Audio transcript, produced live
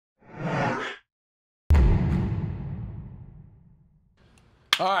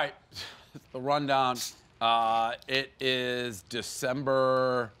All right, the rundown. It is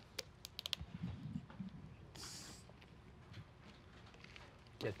December.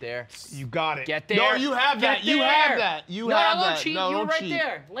 Get there. You got it. Get there. No, you have that. You have that. You have that. Don't cheat. No, You're don't right cheat.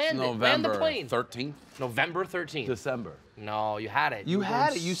 there. Land it. November Land the plane. 13th? November 13th. December. No, you had it. You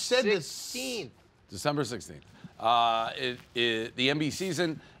had it. You said this. 16th. December 16th. The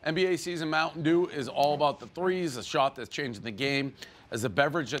NBA season, Mountain Dew is all about the threes, a shot that's changing the game. As a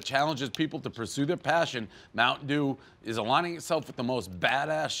beverage that challenges people to pursue their passion, Mountain Dew is aligning itself with the most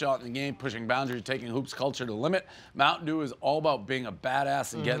badass shot in the game, pushing boundaries, taking hoops culture to the limit. Mountain Dew is all about being a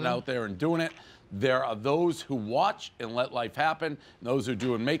badass and getting out there and doing it. There are those who watch and let life happen, and those who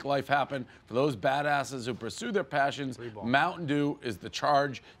do and make life happen. For those badasses who pursue their passions, Mountain Dew is the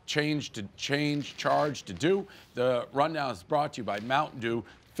charge to do. The rundown is brought to you by Mountain Dew,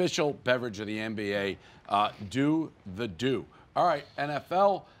 official beverage of the NBA. Do the do. All right,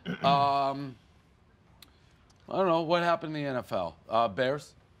 NFL. I don't know what happened in the NFL.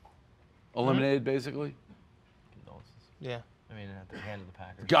 Bears eliminated basically. Yeah. I mean, at the hand of the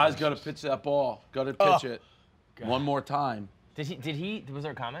Packers. Guys got to pitch that ball. Got to pitch it God. one more time. Did he? Was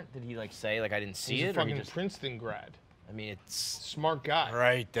there a comment? Did he like say like I didn't see He's it? a fucking or he just, Princeton grad. I mean, it's Smart guy.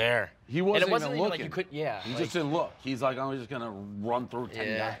 right there. He wasn't, and it wasn't even even looking. like you could. Yeah. He like, just didn't look. He's like, I'm just gonna run through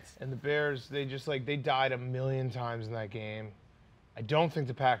 10 guys. And the Bears, they died a million times in that game. I don't think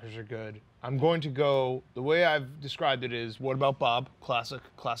the Packers are good. I'm going to go, the way I've described it is, what about Bob? Classic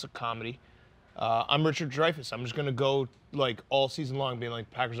comedy. I'm Richard Dreyfuss. I'm just going to go like all season long being like,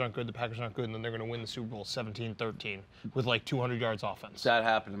 the Packers aren't good, and then they're going to win the Super Bowl 17-13 with like 200 yards offense. That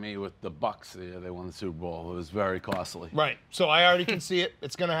happened to me with the Bucks. They won the Super Bowl. It was very costly. Right. So I already can see it.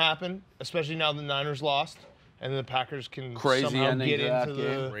 It's going to happen, especially now the Niners lost. And the Packers can somehow get into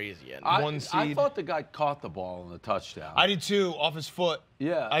the crazy ending. one seed. I thought the guy caught the ball in the touchdown. I did too, off his foot.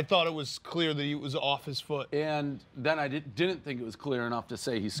 Yeah. I thought it was clear that he was off his foot. And then I didn't think it was clear enough to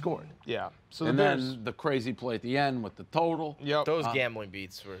say he scored. Yeah. So And the Bears, then the crazy play at the end with the total. Yep. Those gambling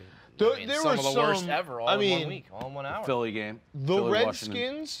beats were There some were of the worst some- ever, all I in mean, 1 week, all in 1 hour. Philly game. The Philly, Washington.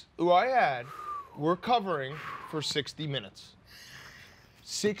 Redskins, who I had, were covering for 60 minutes.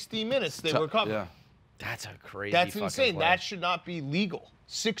 60 minutes they were covering. Yeah. That's a crazy. That's fucking insane. play. That should not be legal.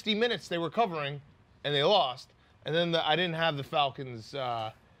 60 minutes they were covering, and they lost. And then I didn't have the Falcons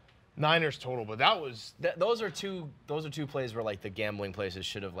Niners total, but that was Those are two plays where like the gambling places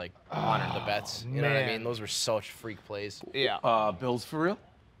should have like honored the bets. You know what I man. mean? Those were such freak plays. yeah. Bills for real?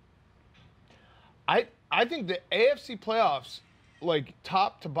 I think the AFC playoffs, like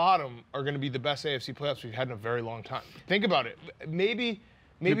top to bottom, are going to be the best AFC playoffs we've had in a very long time. Think about it. Maybe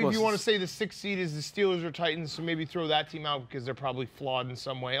if you want to say the 6th seed is the Steelers or Titans, so maybe throw that team out because they're probably flawed in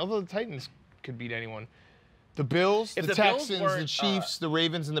some way. Although the Titans could beat anyone. The Bills, the Texans, the Chiefs, the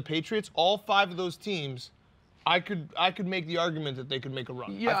Ravens, and the Patriots, all 5 of those teams, I could make the argument that they could make a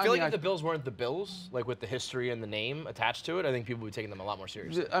run. Yeah, I feel like if the Bills weren't the Bills, like with the history and the name attached to it, I think people would be taking them a lot more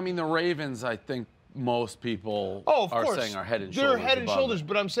seriously. I mean, the Ravens, I think most people of are course. saying are head and shoulders. They're head and above shoulders, it.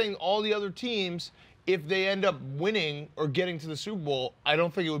 but I'm saying all the other teams, if they end up winning or getting to the Super Bowl, I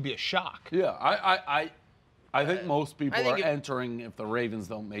don't think it would be a shock. Yeah, I think most people think are entering if the Ravens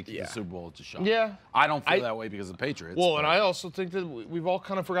don't make it to the Super Bowl. It's a shock. Yeah. I don't feel that way because of the Patriots. Well, but and I also think that we've all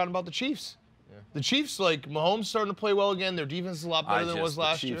kind of forgotten about the Chiefs. Yeah. The Chiefs, like Mahomes, starting to play well again. Their defense is a lot better than it was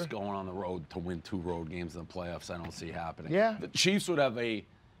last year. The Chiefs going on the road to win 2 road games in the playoffs, I don't see happening. Yeah. The Chiefs would have I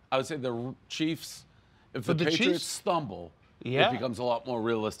would say the Chiefs, if the Patriots Chiefs, stumble, yeah, it becomes a lot more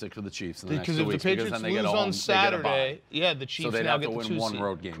realistic for the Chiefs in the next 2 because if weeks. the Patriots then they get lose a home, on Saturday, yeah, the Chiefs so they'd now have get to the win 2 one seed.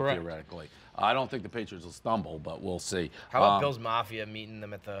 road game Correct. theoretically. I don't think the Patriots will stumble, but we'll see. How about Bills Mafia meeting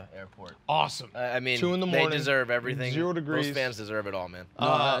them at the airport? Awesome. I mean, 2 in the morning. they deserve everything. 0 degrees. Those fans deserve it all, man.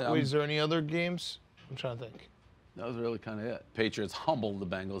 Wait, is there any other games? I'm trying to think. That was really kind of it. Patriots humbled the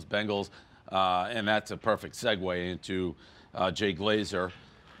Bengals, and that's a perfect segue into Jay Glazer.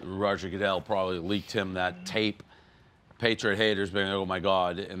 Roger Goodell probably leaked him that tape. Patriot haters being, oh my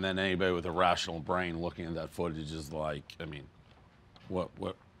God, and then anybody with a rational brain looking at that footage is like, I mean, what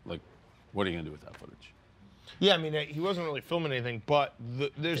are you gonna do with that footage? Yeah, I mean, he wasn't really filming anything, but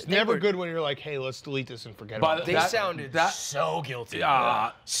there's never good when you're like, hey, let's delete this and forget about it. They sounded so guilty.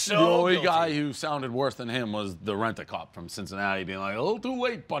 So the only guy who sounded worse than him was the rent-a-cop from Cincinnati being like, a little too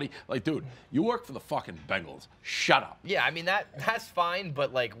late, buddy. Like, dude, you work for the fucking Bengals. Shut up. Yeah, I mean, that's fine,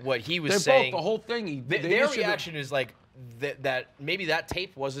 but like what he was They're saying. both, the whole thing. Their reaction is like that maybe that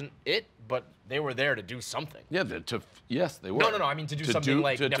tape wasn't it, but they were there to do something. Yeah, yes, they were. No, I mean to do something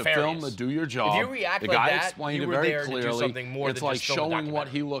like nefarious. To film, to do your job. If you react the like guy that, explained you it were very there clearly. to do something more it's than like just film a showing what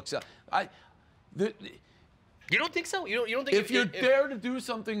documentary. he looks at. You don't think so? You don't think If you're there to do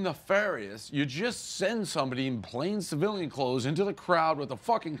something nefarious, you just send somebody in plain civilian clothes into the crowd with a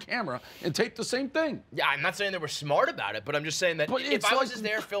fucking camera and tape the same thing. Yeah, I'm not saying they were smart about it, but I'm just saying that But if it's I was like- just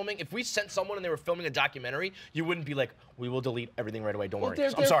there filming, if we sent someone and they were filming a documentary, you wouldn't be like, we will delete everything right away. Don't worry.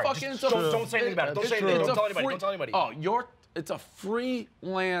 I'm sorry. Fucking, Just don't say anything about it. Don't say anything. Don't tell anybody. Don't tell anybody. Oh, it's a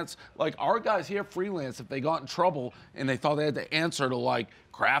freelance. Like our guys here, freelance. If they got in trouble and they thought they had to answer to like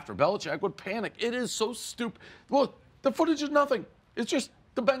Kraft or Belichick, would panic. It is so stupid. Look, the footage is nothing. It's just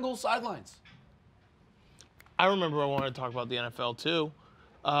the Bengals sidelines. I remember I wanted to talk about the NFL too.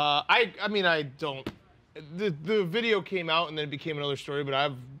 I mean, I don't. The video came out and then it became another story, but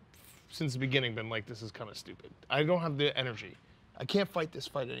I've since the beginning been like, this is kind of stupid. I don't have the energy. I can't fight this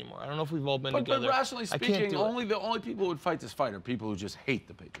fight anymore. I don't know if we've all been together. But rationally I can't speaking, do it. the only people who would fight this fight are people who just hate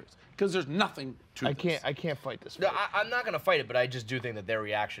the Patriots because there's nothing to this. I can't fight this No, fight. I'm not gonna fight it, but I just do think that their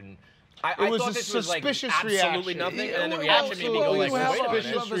reaction. I It was thought a this was like suspicious absolutely reaction. nothing, Yeah, and then the well, reaction made me go well, like, you have wait a a minute.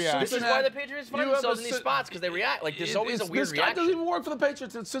 suspicious reaction. This is why the Patriots find You have themselves a in these ci- spots because they react. Like there's always a weird This guy doesn't reaction. even work for the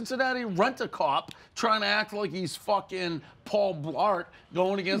Patriots. It's Cincinnati rent-a-cop trying to act like he's fucking Paul Blart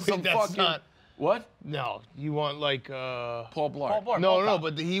going against Wait, some that's fucking... not- What? No, you want like Paul Blart. Paul Blart. no,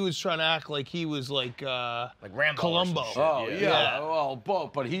 but he was trying to act like he was like Rambo or Columbo. some shit. Oh, Yeah. yeah.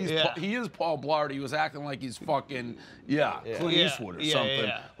 Well, but he is Paul Blart. He was acting like he's fucking, Clint Yeah. Eastwood or Yeah, something.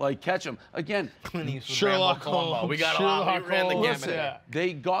 yeah. Like, catch him. Again, Sherlock Rambo, Columbo. Holmes. We got a lot. Sherlock We ran the Holmes, gamut. yeah.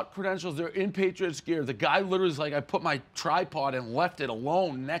 they got credentials. They're in Patriots gear. The guy literally is like, I put my tripod and left it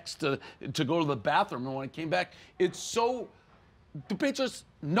alone next to go to the bathroom. And when I came back, it's so, the Patriots,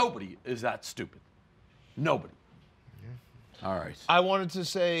 nobody is that stupid. Nobody. All right. I wanted to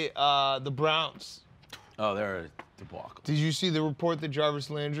say the Browns. Oh, they're a debacle. Did you see the report that Jarvis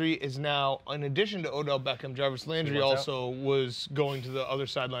Landry is now, in addition to Odell Beckham, Jarvis Landry wants also was going to the other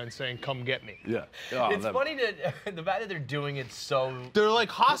sideline saying, "Come get me." Yeah. Oh, It's funny that the fact that they're doing it so. They're like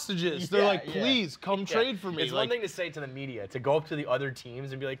hostages. They're Yeah, like, yeah. "Please come trade for me." It's like, one thing to say to the media, to go up to the other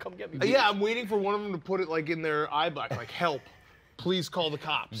teams and be like, "Come get me." yeah, I'm waiting for one of them to put it like in their eye black, like, "Help, please call the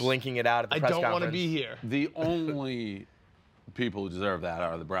cops." Blinking it out at the I press don't want to conference. be here. The only people who deserve that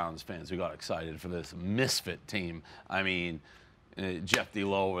are the Browns fans who got excited for this misfit team. I mean, Jeff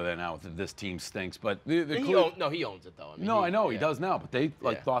D'Lo over there now with this team stinks, but He owns it though. I mean, I know he does now, but they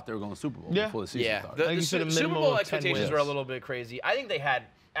Yeah. thot they were going to Super Bowl Yeah. before the season Yeah, started. the think you said a Super minimum Bowl of 10 expectations wins. were a little bit crazy. I think they had,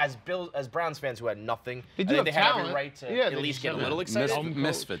 as Browns fans who had nothing, They I do think they have had every talent. right to Yeah, at they least just get a have little a excited.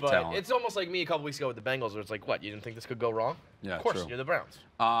 misfit but talent. it's almost like me a couple weeks ago with the Bengals, where it's like, what? You didn't think this could go wrong? Yeah, of course, true. you're the Browns.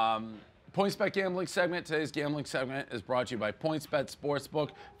 PointsBet gambling segment. Today's gambling segment is brought to you by PointsBet Sportsbook.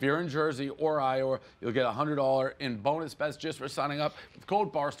 If you're in Jersey or Iowa, you'll get $100 in bonus bets just for signing up with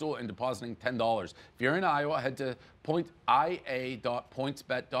code Barstool and depositing $10. If you're in Iowa, head to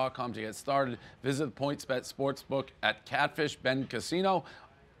ia.pointsbet.com to get started. Visit the PointsBet Sportsbook at Catfish Bend Casino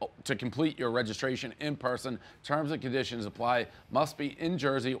to complete your registration in person. Terms and conditions apply. Must be in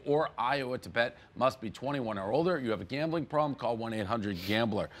Jersey or Iowa to bet. Must be 21 or older. You have a gambling problem, call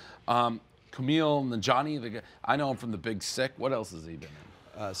 1-800-GAMBLER. Kumail Nanjiani, I know him from The Big Sick. What else has he been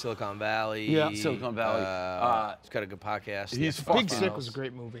in? Silicon Valley. Yeah. Silicon Valley. He's got a good podcast. He's Yeah. fucking- Big Sick was a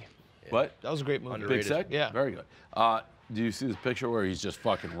great movie. What? That was a great movie. Big Underrated. Sick? Yeah. Very good. Do you see this picture where he's just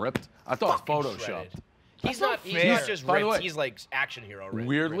fucking ripped? I thought it was photoshopped. Shredded. He's not fair. just By the ripped. way, He's like action hero ripped.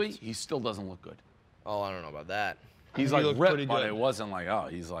 Weirdly, he still doesn't look good. Oh, I don't know about that. He's He like looked ripped, pretty but good. it wasn't like, oh,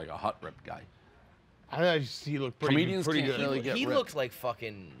 he's like a hot ripped guy. I thought he looked pretty Comedians pretty can't good. really get He ripped. looks like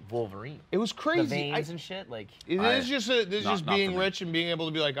fucking Wolverine. It was The crazy. veins and shit. Like It I- is just not being for me. rich and being able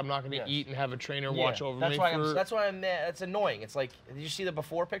to be like, I'm not going to Yes. eat and have a trainer watch over that's me. why for, that's why I'm mad. That's annoying. It's like, did you see the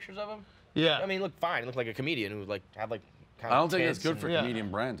before pictures of him? yeah. I mean, he looked fine. He looked like a comedian who like had like kind I of don't think it's tits good and- for Yeah. comedian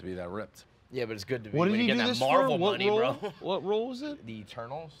brand to be that ripped. Yeah, but it's good to be. What when did he you do get this that Marvel for? What money, role? bro. What role was it? The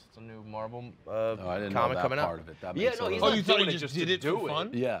Eternals. It's a new Marvel I didn't know comic that coming part out. of it. That Yeah, makes no, it a he's little- not you thought doing he it just just did to it do for it. fun?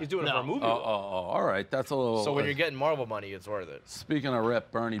 Yeah. He's doing it for a No. movie. Oh, though. all right. That's a little. So when you're getting Marvel money, it's worth it. Speaking of rip,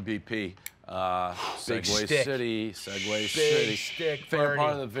 Bernie BP, Segway stick. City, Segway Big City. stick, Favorite part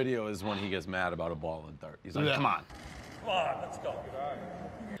of Bernie. the video is when he gets mad about a ball in dirt. He's like, Yeah. come on. Come on, let's go.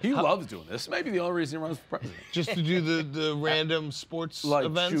 He loves doing this. Maybe the only reason he runs for president. Just to do the random sports Like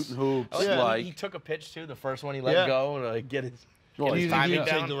events. shooting hoops, Oh, Yeah. like he took a pitch too. The first one he let Yeah. go and like get his. Well, Get Did his you timing take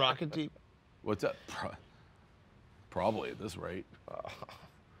down. the rocket deep? what's that? Probably at this rate.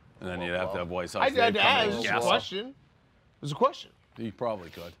 And then you'd have to have White Sox. I Dave had to come in ask. and It was a gas him. question. It was a question. He probably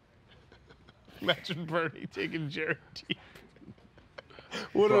could. Imagine Bernie taking Jared deep.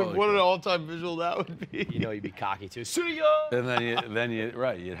 What Probably an could. all-time visual that would be. You know he'd be cocky too. See ya. And then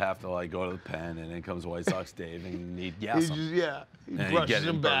you'd have to like go to the pen, and then comes White Sox Dave, and he'd He gas just, him, yeah. He and he'd brushes get it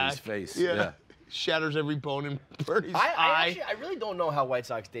him in back. Bernie's face. Yeah. shatters every bone in Bernie's eye. I really don't know how White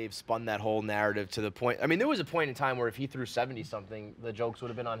Sox Dave spun that whole narrative to the point. I mean, there was a point in time where if he threw 70-something, the jokes would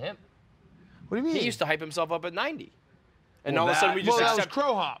have been on him. What do you mean? He used to hype himself up at 90. And Well, all of a sudden we just that accept. was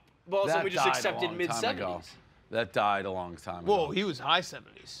Crow Hop. Well, all of a sudden we just died a accepted long mid time ago. 70s. That died a long time ago. Whoa, he was high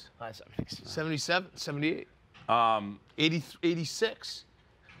 70s. High 70s. 77, 78, 86.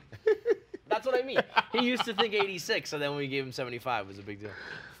 That's what I mean. He used to think 86, so then when we gave him 75, it was a big deal.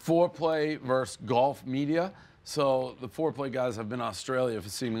 Foreplay versus golf media. So the foreplay guys have been in Australia for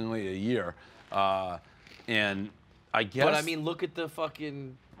seemingly a year. And I guess. But I mean, look at the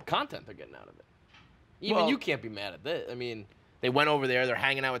fucking content they're getting out of it. Even Well, you can't be mad at this. I mean, they went over there, they're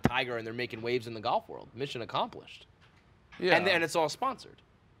hanging out with Tiger, and they're making waves in the golf world. Mission accomplished. yeah. And then it's all sponsored.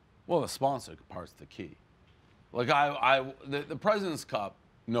 Well, the sponsor part's the key. Like the President's Cup,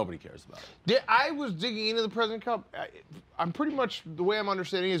 nobody cares about it. Yeah, I was digging into the President Cup. I'm pretty much, the way I'm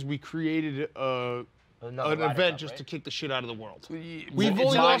understanding is we created an Ryder event Cup, just right? to kick the shit out of the world. We've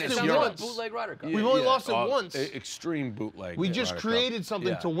only lost it Like once. Bootleg Ryder Cup. We've only lost it once. Extreme bootleg. We just Ryder Cup. created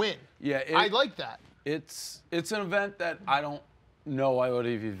something to win. Yeah, I like that. It's an event that I don't know I would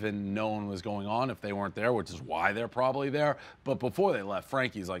have even known was going on if they weren't there, which is why they're probably there. But before they left,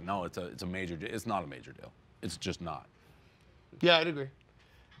 Frankie's like, no, it's a major deal. It's not a major deal. It's just not. Yeah, I'd agree.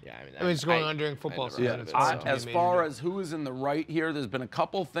 Yeah, I mean, it's going on during football never season. heard of It's it, going to be a As major far deal. as who is in the right here, there's been a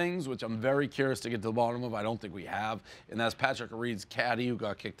couple things which I'm very curious to get to the bottom of. I don't think we have, and that's Patrick Reed's caddy who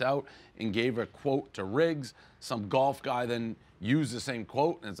got kicked out and gave a quote to Riggs. Some golf guy then used the same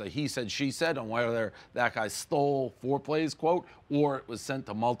quote, and it's a he said, she said on whether that guy stole Foreplay's quote or it was sent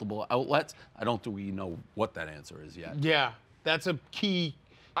to multiple outlets. I don't think we know what that answer is yet. Yeah, that's a key.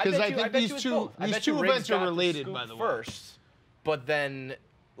 I Because bet I you- think bet you these it's two both. I these bet two you Riggs events are got the related, scoop by the way. first, but then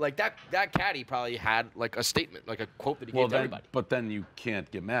like that caddy probably had like a statement, like a quote that he Well, gave to then, everybody. but then you can't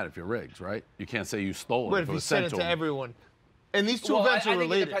get mad if you're Riggs, right? You can't say you stole it But if if it he was sent sent it to to him. everyone, and these two Well, events I are think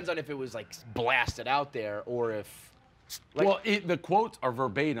related. it depends on if it was like blasted out there or if. Like, Well, the quotes are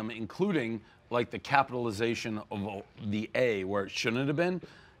verbatim, including like the capitalization of the A where it shouldn't have been,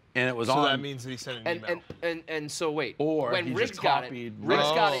 and it was So on. that means that he sent an email. and so wait. Or when he Riggs just got copied it, Riggs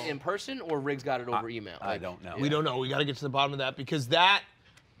got it Oh. in person or Riggs got it over email. I don't know. We don't know. We got to get to the bottom of that because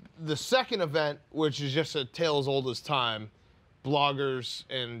the second event, which is just a tale as old as time, bloggers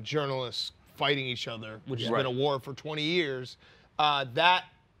and journalists fighting each other, which has Right. been a war for 20 years, that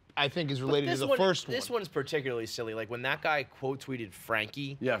I think is related to the first one. This one's particularly silly. Like when that guy quote tweeted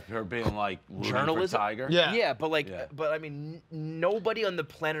Frankie. Yeah, for her being like rooting Journalism? for Tiger. Yeah. Yeah, but like, Yeah. but I mean, nobody on the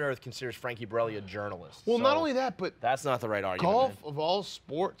planet Earth considers Frankie Borelli a journalist. Well, so not only that, but that's not the right argument. golf man. of all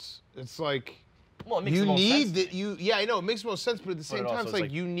sports, it's like Well, it makes you the most need sense. that. Yeah, I know it makes the most sense, but at the same it time, also it's is like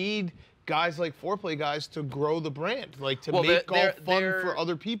like- you need guys like Foreplay guys to grow the brand, like to Well, make golf fun they're- for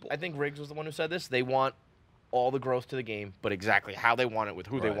other people. I think Riggs was the one who said this. They want all the growth to the game, but exactly how they want it, with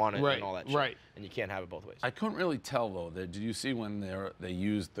who they Right. want it, Right, and all that shit. right. And you can't have it both ways. I couldn't really tell though. Did you see when they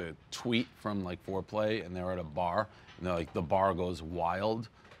used the tweet from like Foreplay and they were at a bar and they're like the bar goes wild,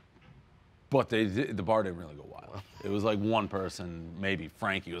 but the bar didn't really go wild. It was like one person, maybe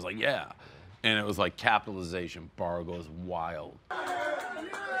Frankie, was like yeah, and it was like capitalization. Bar goes wild.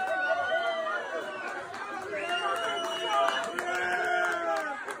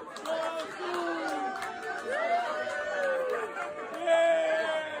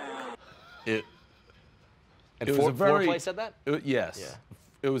 And It was a very- Foreplay said that? Yes. Yeah.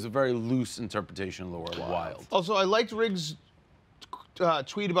 It was a very loose interpretation of the word wild. Also, I liked Riggs'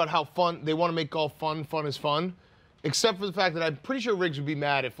 tweet about how fun they want to make golf fun. Fun is fun, except for the fact that I'm pretty sure Riggs would be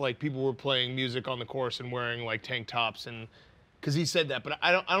mad if like people were playing music on the course and wearing like tank tops, and because he said that. But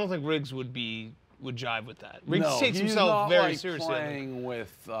I don't think Riggs would jive with that. Riggs No, takes he's himself not very like seriously. playing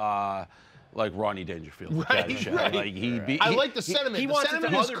with like Ronnie Dangerfield. Right, kind of shit. right. Like I like the sentiment. he the wants it to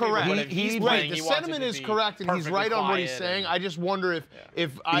sentiment is other people, correct. but if he's right. playing, The he wants it sentiment to is be correct, and he's perfectly right on what he's quiet saying. and- I just wonder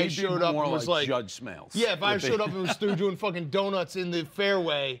if I He'd be showed up more and was like like, Judge Smales. yeah, if I If they- showed up and was through doing fucking donuts in the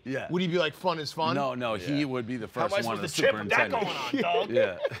fairway, Yeah. would he be like, fun is fun? No, he would be the How first am I one supposed as to chip with that superintendent. going on, dog?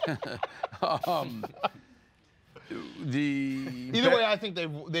 Yeah. Either way, I think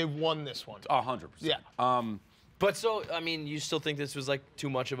they've won this one. 100%. Yeah. But so, I mean, you still think this was like too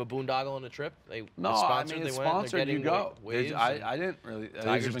much of a boondoggle on a trip? They No, sponsored, I mean, it's they went, they're sponsored, you getting go. waves I and didn't really.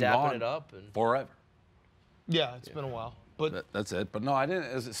 Tiger's it's been dapping gone it up. And forever. Yeah, it's been a while. But That's it. But no, I didn't.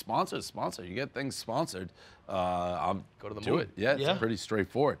 As a sponsor, it's sponsored. You get things sponsored. I'll Go to the do moon. it. Yeah, Yeah. it's pretty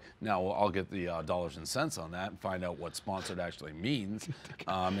straightforward. Now I'll get the dollars and cents on that and find out what sponsored actually means.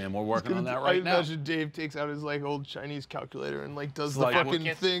 And we're working on that I right now. imagine Dave takes out his like old Chinese calculator and like does the like, fucking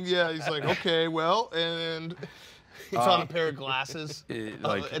what- thing. Yeah, he's like, okay, well, and It's on a pair of glasses.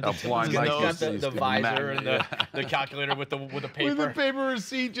 Like at the a tip of blind his He's Michael got the sees the visor and magnet, the calculator with the paper. With the paper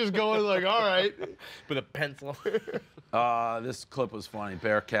receipt just going like, all right. With a pencil. This clip was funny.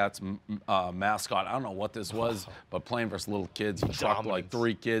 Bearcats mascot. I don't know what this was, but playing versus little kids. He trucked like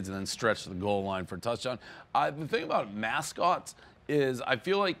 3 kids and then stretched the goal line for a touchdown. The thing about mascots is I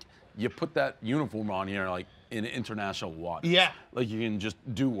feel like you put that uniform on here like in international waters. Yeah. Like you can just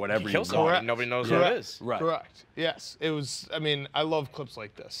do whatever you Kill want. someone and nobody knows what it is. Right. Correct. Yes. It was, I mean, I love clips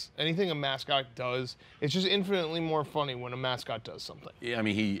like this. Anything a mascot does, it's just infinitely more funny when a mascot does something. Yeah, I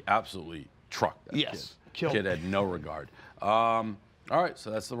mean, he absolutely trucked that Yes. kid. Kid had no regard. All right, so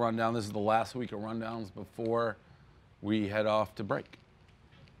that's the rundown. This is the last week of rundowns before we head off to break.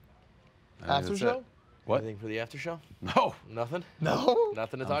 I think After that's show? it. What? Anything for the after show? No. Nothing? No.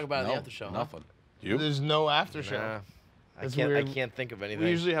 Nothing to talk about in No, the after show. Huh? Nothing. You? There's no after show. Nah. I That's can't. I weird. can't think of anything.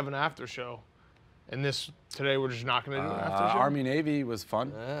 We usually have an after show. And today we're just not going to do an after show. Army Navy was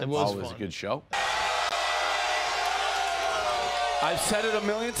fun. It was Always fun. a good show. I've said it a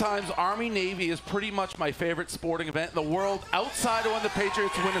million times, Army Navy is pretty much my favorite sporting event in the world outside of when the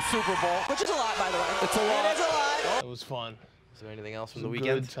Patriots win a Super Bowl. Which is a lot, by the way. It's a lot. It is a lot. It was fun. Is there anything else from It the was a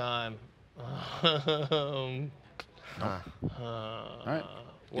weekend? good time. All right.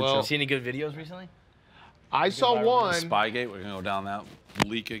 Well, See any good videos recently? I saw one. Spygate, we're going to go down that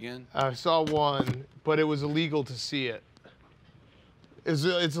leak again. I saw one, but it was illegal to see it. It's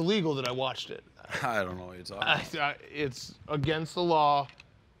illegal that I watched it. I don't know what you're talking about. It's against the law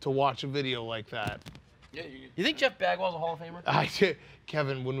to watch a video like that. Yeah, You think Jeff Bagwell's a Hall of Famer?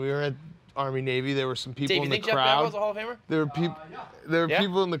 Kevin, when we were at Army Navy, there were some people Dave, you in the think Jeff Bagwell's a crowd. Hall of Famer? There were people. There were Yeah?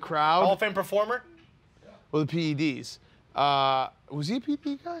 people in the Hall crowd of Fame performer? with the PEDs. Was he a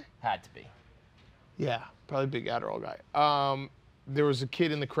PED guy? Had to be. Yeah, probably a big Adderall guy. There was a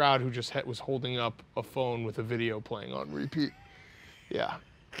kid in the crowd who just was holding up a phone with a video playing on repeat. Yeah,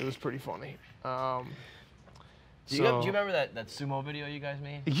 it was pretty funny. Do you remember that sumo video you guys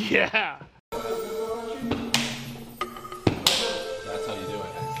made? Yeah. That's how you do it.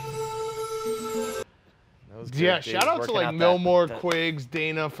 That was good. Yeah, Dave's shout out to working like out Milmore, that- Quiggs,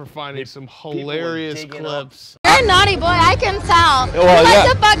 Dana for finding some were hilarious digging up. clips. You're a naughty boy, I can tell. Well, you yeah.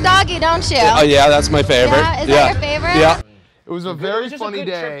 like to fuck doggy, don't you? Oh yeah, that's my favorite. Yeah? Is that your favorite? Yeah. It was a It very was just funny a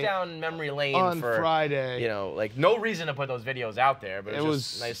good trip day down memory lane on for Friday. You know, like no reason to put those videos out there, but it was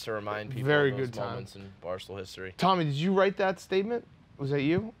just nice to remind people very of those good time. moments in Barstool history. Tommy, did you write that statement? Was that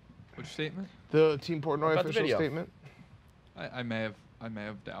you? Which statement? The Team Portnoy About the official video. statement? I may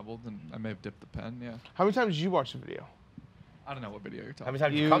have dabbled and I may have dipped the pen. Yeah. How many times did you watch the video? I don't know what video you're talking. How many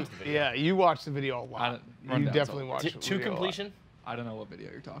times did you come to the video? Yeah, you watched the video a lot. You Rundown's definitely all- watched the To video a lot. completion? I don't know what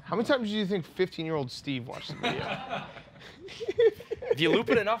video you're talking. How many times do you think 15-year-old Steve watched the video? If you loop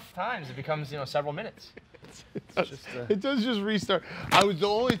it enough times, it becomes several minutes. It does just restart. The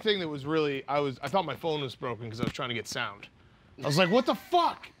only thing that was really I thought my phone was broken because I was trying to get sound. I was like, what the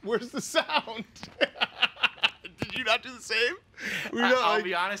fuck? Where's the sound? Did you not do the same? I'll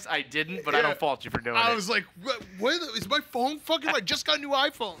be honest, I didn't, but I don't fault you for doing it. I was like, what is my phone fucking? I just got a new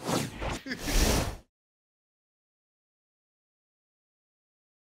iPhone.